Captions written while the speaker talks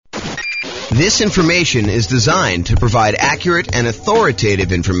This information is designed to provide accurate and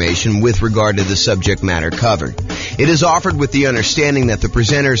authoritative information with regard to the subject matter covered. It is offered with the understanding that the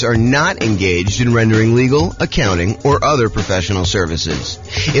presenters are not engaged in rendering legal, accounting, or other professional services.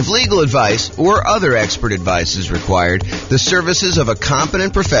 If legal advice or other expert advice is required, the services of a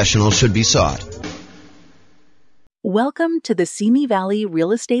competent professional should be sought. Welcome to the Simi Valley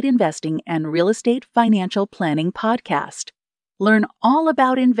Real Estate Investing and Real Estate Financial Planning Podcast. Learn all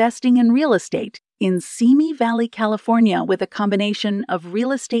about investing in real estate in Simi Valley, California, with a combination of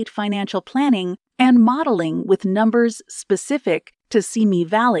real estate financial planning and modeling with numbers specific to Simi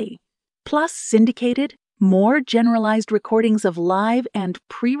Valley, plus syndicated, more generalized recordings of live and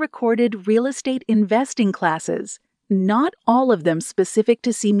pre-recorded real estate investing classes, not all of them specific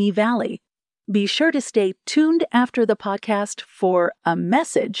to Simi Valley. Be sure to stay tuned after the podcast for a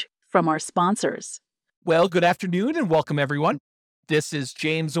message from our sponsors. Well, good afternoon and welcome, everyone. This is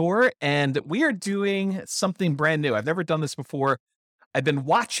James Orr, and we are doing something brand new. I've never done this before. I've been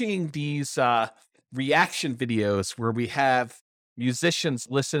watching these reaction videos where we have musicians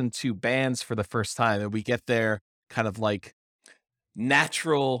listen to bands for the first time, and we get their kind of like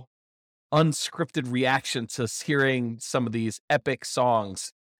natural, unscripted reaction to hearing some of these epic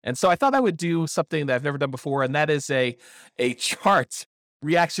songs. And so I thought I would do something that I've never done before, and that is a chart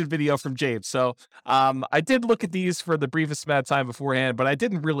reaction video from James. So I did look at these for the briefest amount of time beforehand, but I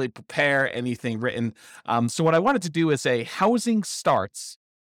didn't really prepare anything written. So what I wanted to do is a housing starts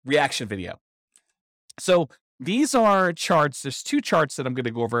reaction video. So these are charts. There's two charts that I'm going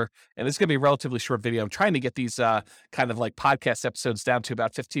to go over, and it's going to be a relatively short video. I'm trying to get these kind of like podcast episodes down to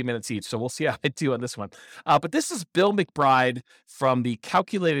about 15 minutes each, so we'll see how I do on this one. But this is Bill McBride from the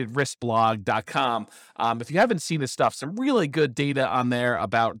calculatedriskblog.com. If you haven't seen his stuff, some really good data on there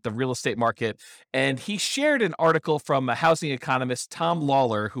about the real estate market. And he shared an article from a housing economist, Tom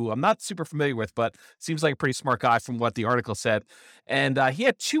Lawler, who I'm not super familiar with, but seems like a pretty smart guy from what the article said. And he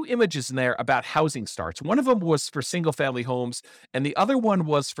had two images in there about housing starts. One of them was for single family homes, and the other one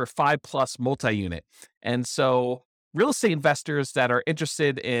was for 5+ multi-unit. And so real estate investors that are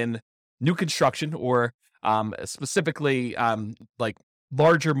interested in new construction or specifically like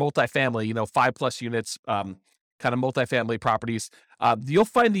larger multifamily, 5+ units, kind of multifamily properties, you'll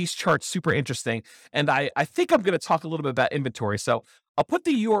find these charts super interesting. And I think I'm going to talk a little bit about inventory. So I'll put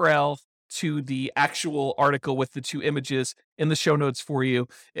the URL to the actual article with the two images in the show notes for you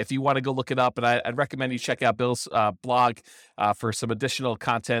if you want to go look it up. And I'd recommend you check out Bill's blog for some additional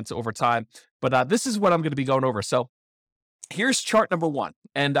content over time. But this is what I'm going to be going over. So here's chart number one.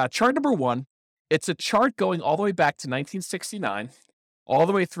 And chart number one, it's a chart going all the way back to 1969, all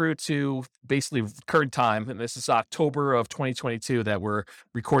the way through to basically current time. And this is October of 2022 that we're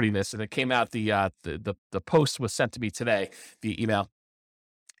recording this. And it came out, the post was sent to me today via email.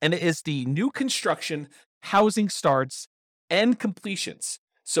 And it is the new construction, housing starts, and completions.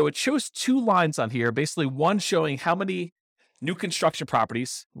 So it shows two lines on here, basically one showing how many new construction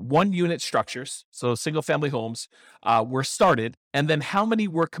properties, 1-unit structures, so single-family homes, were started, and then how many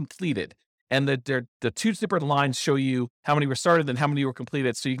were completed. And the two different lines show you how many were started and how many were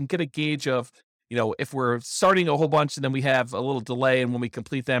completed, so you can get a gauge of, if we're starting a whole bunch and then we have a little delay in when we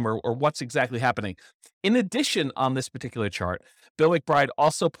complete them or what's exactly happening. In addition, on this particular chart, Bill McBride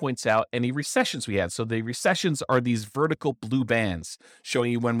also points out any recessions we had. So the recessions are these vertical blue bands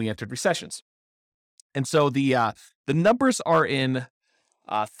showing you when we entered recessions. And so the numbers are in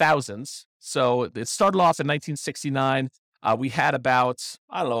thousands. So it started off in 1969. We had about, just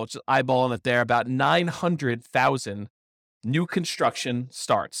eyeballing it there, about 900,000 new construction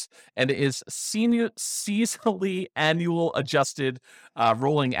starts, and it is seasonally annual adjusted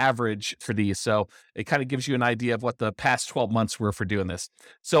rolling average for these. So it kind of gives you an idea of what the past 12 months were for doing this.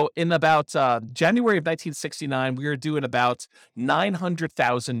 So in about January of 1969, we were doing about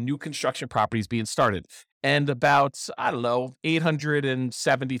 900,000 new construction properties being started, and about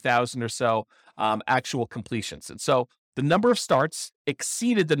 870,000 or so actual completions. And so the number of starts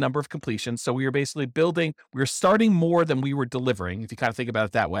exceeded the number of completions. So we were basically we were starting more than we were delivering, if you kind of think about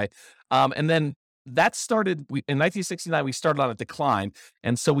it that way. And then that started, in 1969, we started on a decline.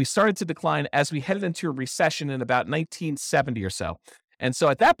 And so we started to decline as we headed into a recession in about 1970 or so. And so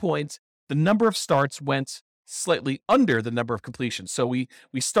at that point, the number of starts went slightly under the number of completions. So we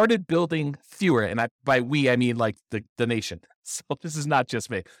started building fewer, and by we, I mean like the nation. So this is not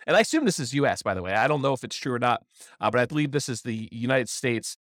just me. And I assume this is U.S., by the way. I don't know if it's true or not, but I believe this is the United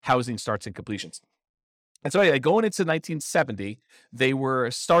States housing starts and completions. And so anyway, going into 1970, they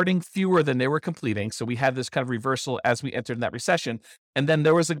were starting fewer than they were completing. So we had this kind of reversal as we entered that recession. And then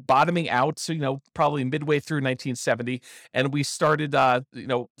there was a bottoming out, so, probably midway through 1970, and we started,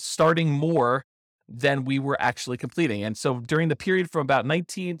 starting more than we were actually completing. And so during the period from about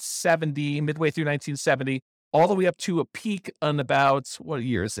 1970, midway through 1970, all the way up to a peak on about, what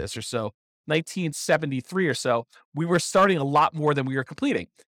year is this or so, 1973 or so, we were starting a lot more than we were completing.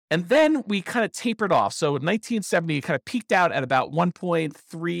 And then we kind of tapered off. So in 1970, it kind of peaked out at about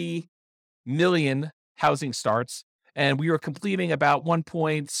 1.3 million housing starts. And we were completing about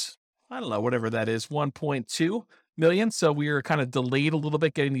 1.2 million. So we were kind of delayed a little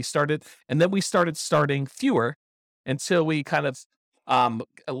bit getting these started. And then we started starting fewer until we kind of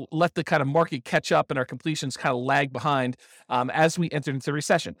let the kind of market catch up and our completions kind of lag behind as we entered into the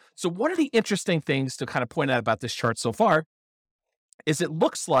recession. So one of the interesting things to kind of point out about this chart so far is it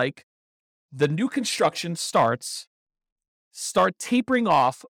looks like the new construction start tapering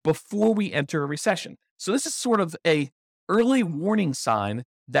off before we enter a recession. So this is sort of a early warning sign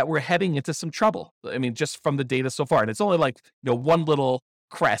that we're heading into some trouble. I mean, just from the data so far. And it's only like, one little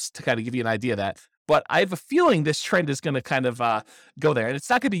crest to kind of give you an idea of that. But I have a feeling this trend is going to kind of go there. And it's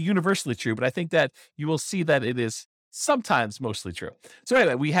not going to be universally true, but I think that you will see that it is sometimes mostly true. So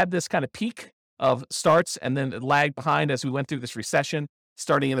anyway, we had this kind of peak of starts and then it lagged behind as we went through this recession,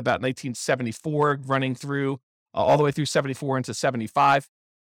 starting in about 1974, running through all the way through 74 into 75,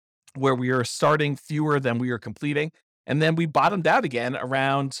 where we were starting fewer than we were completing. And then we bottomed out again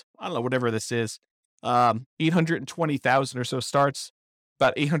around, I don't know, whatever this is, 820,000 or so starts,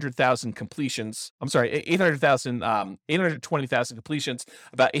 about 800,000 completions. I'm sorry, 820,000 completions,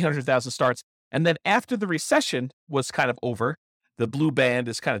 about 800,000 starts. And then after the recession was kind of over, the blue band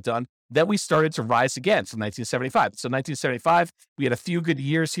is kind of done, then we started to rise again from 1975. So 1975, we had a few good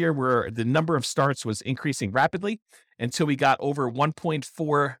years here where the number of starts was increasing rapidly until we got over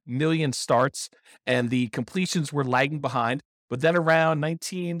 1.4 million starts and the completions were lagging behind. But then around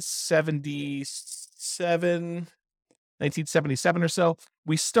 1977 or so,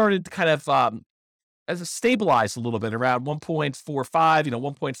 we started kind of as a stabilized a little bit around 1.45,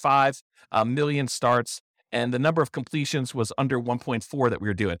 1.5 million starts. And the number of completions was under 1.4 that we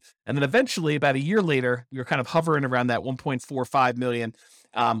were doing. And then eventually, about a year later, we were kind of hovering around that 1.45 million.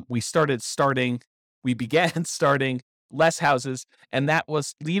 We began starting less houses, and that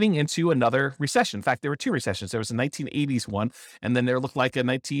was leading into another recession. In fact, there were two recessions. There was a 1980s one, and then there looked like a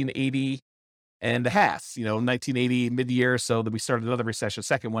 1980 and a half, 1980 mid-year. So that we started another recession,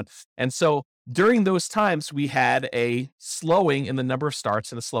 second one. And so during those times, we had a slowing in the number of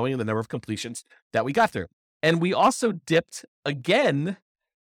starts and a slowing in the number of completions that we got through. And we also dipped again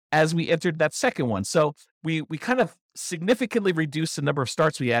as we entered that second one. So we kind of significantly reduced the number of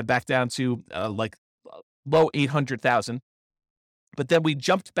starts we had back down to low 800,000. But then we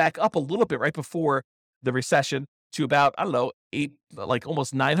jumped back up a little bit right before the recession to about,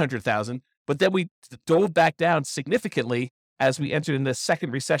 almost 900,000. But then we dove back down significantly as we entered in the second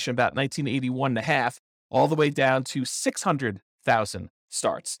recession, about 1981 and a half, all the way down to 600,000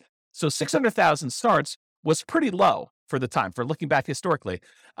 starts. So 600,000 starts was pretty low for the time, for looking back historically.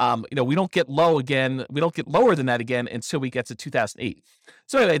 We don't get lower than that again until we get to 2008.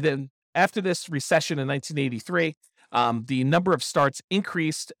 So anyway, then after this recession in 1983, the number of starts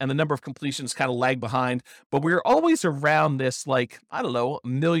increased and the number of completions kind of lagged behind, but we were always around this, a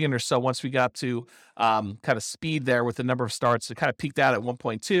million or so once we got to kind of speed there with the number of starts. It kind of peaked out at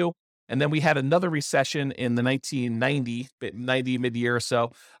 1.2. And then we had another recession in the 1990 mid-year or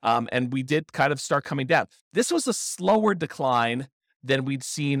so, and we did kind of start coming down. This was a slower decline than we'd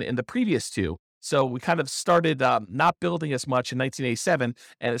seen in the previous two. So we kind of started not building as much in 1987,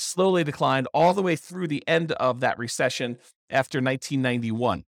 and it slowly declined all the way through the end of that recession after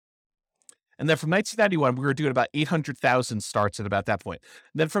 1991. And then from 1991, we were doing about 800,000 starts at about that point.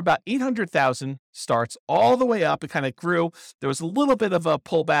 And then from about 800,000 starts all the way up, it kind of grew. There was a little bit of a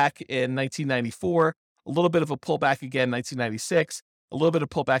pullback in 1994, a little bit of a pullback again in 1996, a little bit of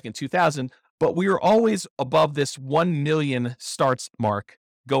pullback in 2000, but we were always above this 1 million starts mark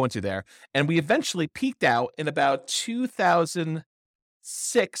going to there. And we eventually peaked out in about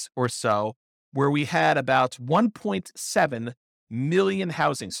 2006 or so, where we had about 1.7 million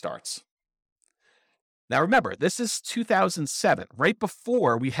housing starts. Now, remember, this is 2007, right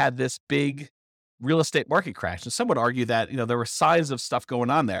before we had this big real estate market crash. And some would argue that, there were signs of stuff going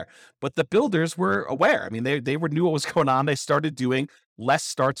on there, but the builders were aware. I mean, they knew what was going on. They started doing less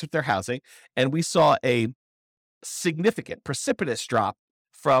starts with their housing. And we saw a significant, precipitous drop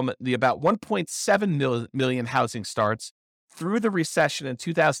from the about 1.7 million housing starts through the recession in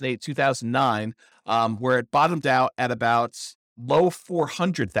 2008, 2009, where it bottomed out at about low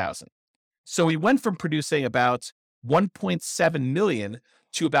 400,000. So we went from producing about 1.7 million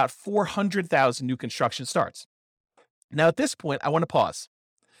to about 400,000 new construction starts. Now, at this point, I want to pause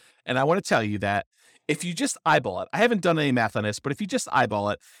and I want to tell you that if you just eyeball it, I haven't done any math on this, but if you just eyeball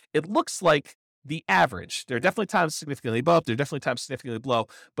it, it looks like the average, there are definitely times significantly above, there are definitely times significantly below,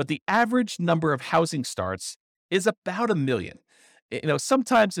 but the average number of housing starts is about 1 million.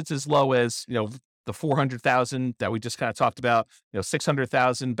 Sometimes it's as low as, the 400,000 that we just kind of talked about,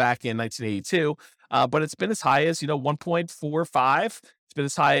 600,000 back in 1982. But it's been as high as, 1.45. It's been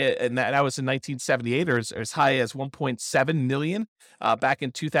as high, and that was in 1978, or as high as 1.7 million back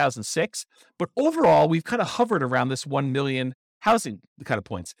in 2006. But overall, we've kind of hovered around this 1 million housing kind of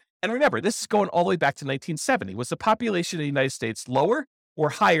points. And remember, this is going all the way back to 1970. Was the population of the United States lower or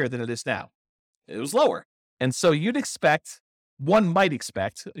higher than it is now? It was lower. And so one might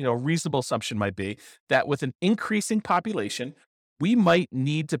expect, a reasonable assumption might be that with an increasing population, we might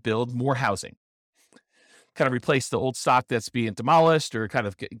need to build more housing, kind of replace the old stock that's being demolished or kind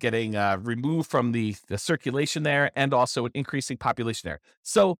of getting removed from the circulation there, and also an increasing population there.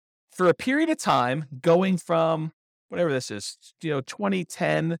 So for a period of time, going from whatever this is,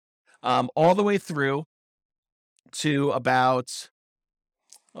 2010, all the way through to about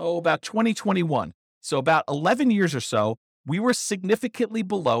 2021. So about 11 years or so, we were significantly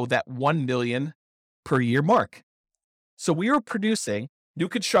below that 1 million per year mark. So we were producing, new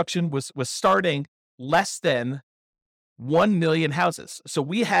construction was starting less than 1 million houses. So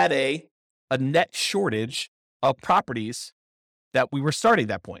we had a net shortage of properties that we were starting at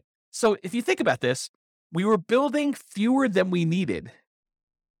that point. So if you think about this, we were building fewer than we needed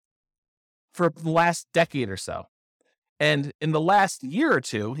for the last decade or so. And in the last year or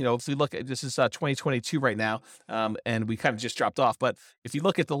two, if we look at, this is 2022 right now, and we kind of just dropped off. But if you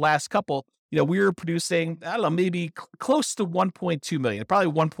look at the last couple, we were producing, I don't know, maybe close to 1.2 million,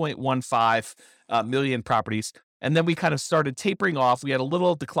 probably 1.15 million properties. And then we kind of started tapering off. We had a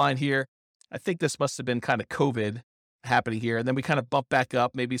little decline here. I think this must have been kind of COVID happening here. And then we kind of bumped back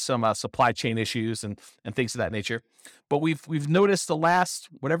up, maybe some supply chain issues and things of that nature. But we've noticed the last,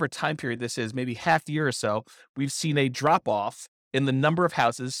 whatever time period this is, maybe half year or so, we've seen a drop off in the number of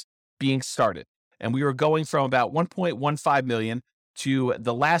houses being started. And we were going from about 1.15 million to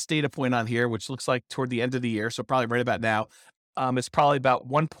the last data point on here, which looks like toward the end of the year. So probably right about now, it's probably about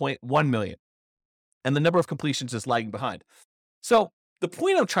 1.1 million. And the number of completions is lagging behind. So the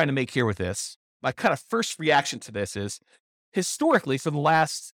point I'm trying to make here with this, my kind of first reaction to this is, historically, for the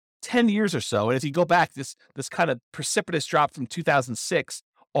last 10 years or so, and if you go back, this kind of precipitous drop from 2006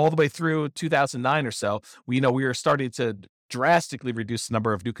 all the way through 2009 or so, we were starting to drastically reduce the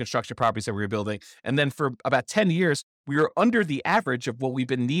number of new construction properties that we were building. And then for about 10 years, we were under the average of what we've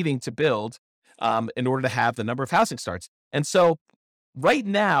been needing to build in order to have the number of housing starts. And so right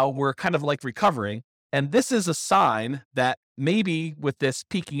now, we're kind of like recovering. And this is a sign that maybe with this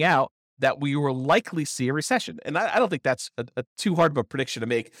peaking out, that we will likely see a recession. And I don't think that's a too hard of a prediction to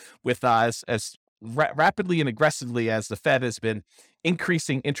make with as rapidly and aggressively as the Fed has been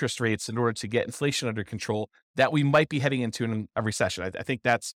increasing interest rates in order to get inflation under control, that we might be heading into a recession. I think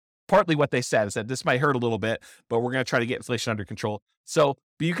that's partly what they said, is that this might hurt a little bit, but we're going to try to get inflation under control. So,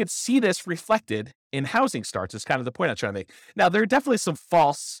 but you could see this reflected in housing starts is kind of the point I'm trying to make. Now, there are definitely some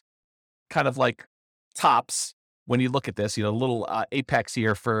false kind of like tops when you look at this, little apex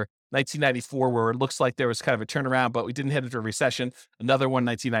here for 1994, where it looks like there was kind of a turnaround, but we didn't head into a recession. Another one,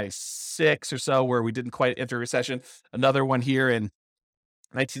 1996 or so, where we didn't quite enter a recession. Another one here in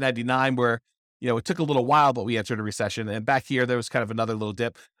 1999, where, it took a little while, but we entered a recession. And back here, there was kind of another little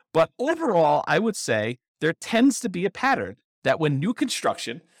dip. But overall, I would say there tends to be a pattern that when new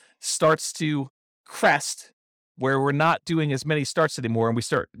construction starts to crest, where we're not doing as many starts anymore, and we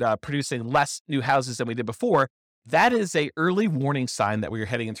start producing less new houses than we did before, that is a early warning sign that we are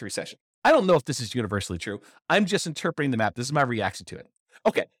heading into recession. I don't know if this is universally true. I'm just interpreting the map. This is my reaction to it.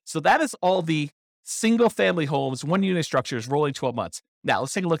 Okay, so that is all the single family homes, one unit structures rolling 12 months. Now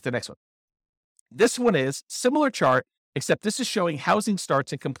let's take a look at the next one. This one is similar chart, except this is showing housing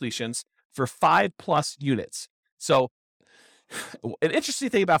starts and completions for 5+ units. So an interesting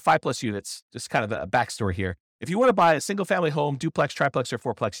thing about 5+ units, just kind of a backstory here. If you want to buy a single family home, duplex, triplex, or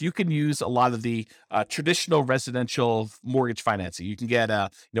fourplex, you can use a lot of the traditional residential mortgage financing. You can get a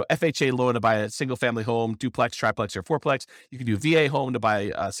FHA loan to buy a single family home, duplex, triplex, or fourplex. You can do VA home to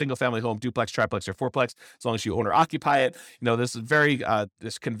buy a single family home, duplex, triplex, or fourplex, as long as you own or occupy it. This is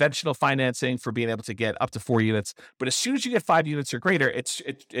this conventional financing for being able to get up to 4 units. But as soon as you get 5 units or greater,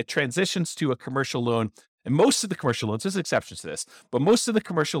 it transitions to a commercial loan And most of the commercial loans, there's exceptions to this, but most of the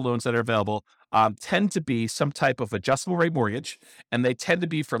commercial loans that are available tend to be some type of adjustable rate mortgage, and they tend to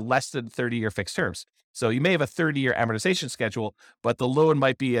be for less than 30-year fixed terms. So you may have a 30-year amortization schedule, but the loan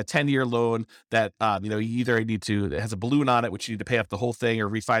might be a 10-year loan that you either need to, it has a balloon on it, which you need to pay off the whole thing or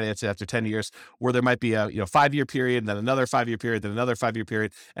refinance it after 10 years, or there might be a 5-year period, then another 5-year period, then another 5-year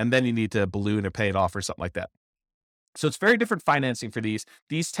period, and then you need to balloon or pay it off or something like that. So it's very different financing for these.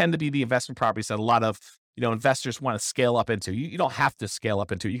 These tend to be the investment properties that a lot of investors want to scale up into. You don't have to scale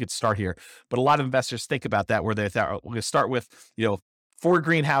up into it. You could start here, but a lot of investors think about that where they thought, we're going to start with 4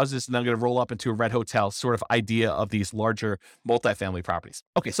 greenhouses, and then I'm going to roll up into a red hotel sort of idea of these larger multifamily properties.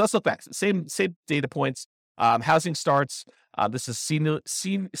 Okay, so let's look back. Same data points. Housing starts. This is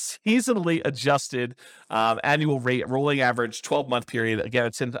seasonally adjusted annual rate, rolling average, 12-month period. Again,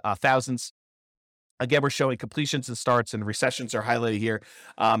 it's in thousands. Again, we're showing completions and starts, and recessions are highlighted here.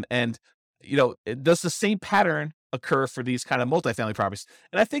 Does the same pattern occur for these kind of multifamily properties?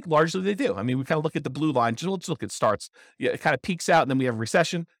 And I think largely they do. I mean, we kind of look at the blue line, just look at starts. Yeah, it kind of peaks out, and then we have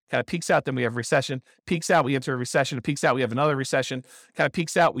recession, kind of peaks out, then we have recession, peaks out, we enter a recession, it peaks out, we have another recession, kind of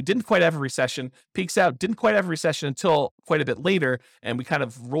peaks out, we didn't quite have a recession, peaks out, didn't quite have a recession until quite a bit later, and we kind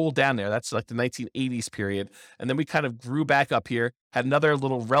of rolled down there. That's like the 1980s period. And then we kind of grew back up here, had another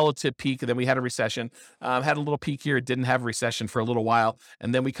little relative peak, and then we had a recession, had a little peak here, didn't have a recession for a little while,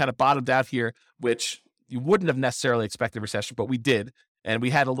 and then we kind of bottomed out here, which you wouldn't have necessarily expected a recession, but we did. And we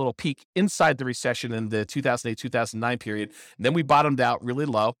had a little peak inside the recession in the 2008, 2009 period. And then we bottomed out really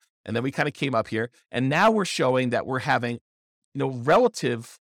low. And then we kind of came up here. And now we're showing that we're having,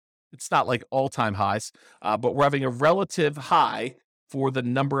 relative, it's not like all-time highs, but we're having a relative high for the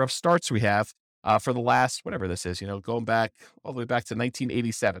number of starts we have for the last, whatever this is, going back all the way back to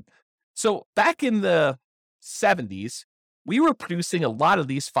 1987. So back in the 70s, we were producing a lot of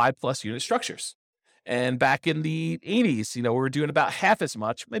these 5+ unit structures. And back in the 80s, we were doing about half as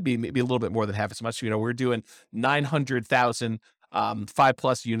much, maybe a little bit more than half as much. We were doing 900,000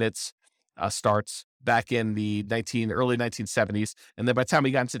 5+ units starts back in the early 1970s. And then by the time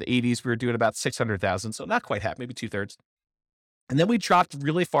we got into the 80s, we were doing about 600,000. So not quite half, maybe 2/3. And then we dropped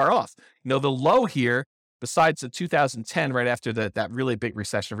really far off. The low here, besides the 2010, right after that really big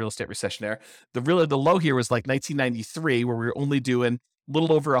recession, real estate recession there, the low here was like 1993, where we were only doing a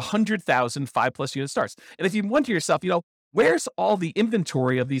little over 100,000 5+ unit starts. And if you wonder to yourself, where's all the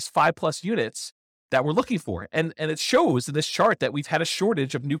inventory of these 5+ units that we're looking for? And it shows in this chart that we've had a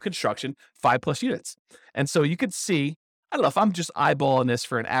shortage of new construction 5+ units. And so you could see, I don't know if I'm just eyeballing this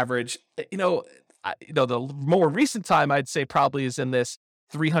for an average, the more recent time I'd say probably is in this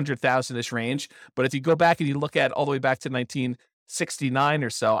 300,000-ish range. But if you go back and you look at all the way back to 1969 or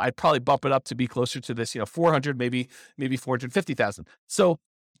so, I'd probably bump it up to be closer to this, 400, maybe 450,000. So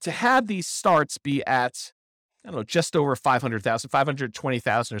to have these starts be at, just over 500,000,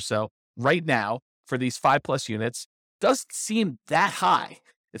 520,000 or so right now for these 5+ units doesn't seem that high.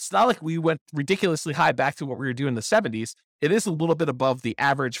 It's not like we went ridiculously high back to what we were doing in the 70s. It is a little bit above the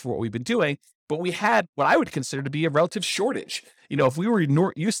average for what we've been doing, but we had what I would consider to be a relative shortage. If we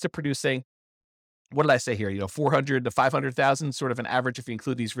were used to producing, what did I say here? 400 to 500,000, sort of an average if you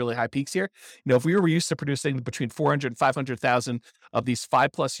include these really high peaks here. If we were used to producing between 400 and 500,000 of these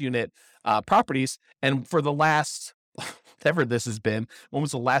 5+ unit properties, and for the last, whatever this has been, when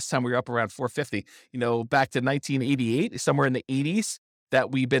was the last time we were up around 450? Back to 1988, somewhere in the 80s, that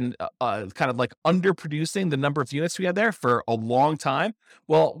we've been kind of like underproducing the number of units we had there for a long time.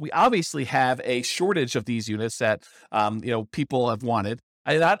 Well, we obviously have a shortage of these units that, people have wanted.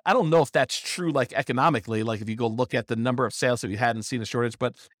 I don't know if that's true, like economically, like if you go look at the number of sales that we had and seen a shortage,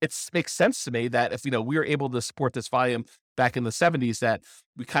 but it makes sense to me that if, we were able to support this volume back in the 70s, that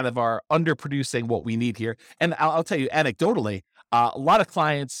we kind of are underproducing what we need here. And I'll tell you anecdotally, a lot of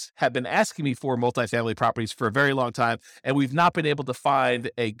clients have been asking me for multifamily properties for a very long time, and we've not been able to find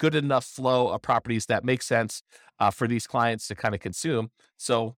a good enough flow of properties that make sense for these clients to kind of consume.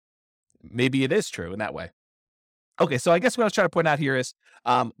 So maybe it is true in that way. Okay, so I guess what I was trying to point out here is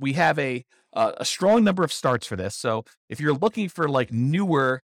we have a strong number of starts for this. So if you're looking for like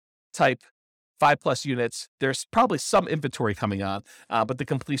newer type 5+ units, there's probably some inventory coming on, but the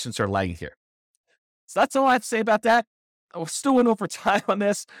completions are lagging here. So that's all I have to say about that. I still went over time on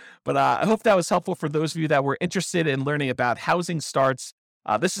this, but I hope that was helpful for those of you that were interested in learning about housing starts.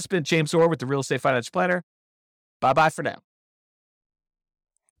 This has been James Orr with the Real Estate Financial Planner. Bye-bye for now.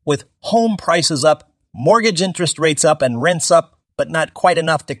 With home prices up, mortgage interest rates up, and rents up, but not quite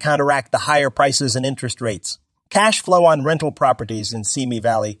enough to counteract the higher prices and interest rates, cash flow on rental properties in Simi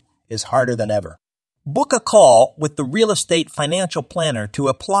Valley is harder than ever. Book a call with the Real Estate Financial Planner to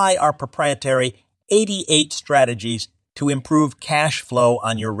apply our proprietary 88 strategies to improve cash flow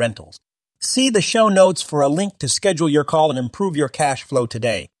on your rentals. See the show notes for a link to schedule your call and improve your cash flow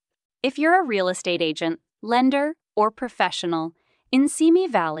today. If you're a real estate agent, lender, or professional in Simi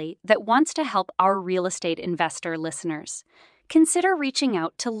Valley that wants to help our real estate investor listeners, consider reaching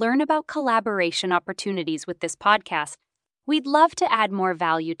out to learn about collaboration opportunities with this podcast. We'd love to add more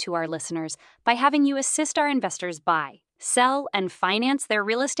value to our listeners by having you assist our investors buy, sell, and finance their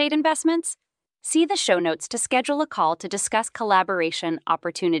real estate investments. See the show notes to schedule a call to discuss collaboration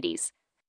opportunities.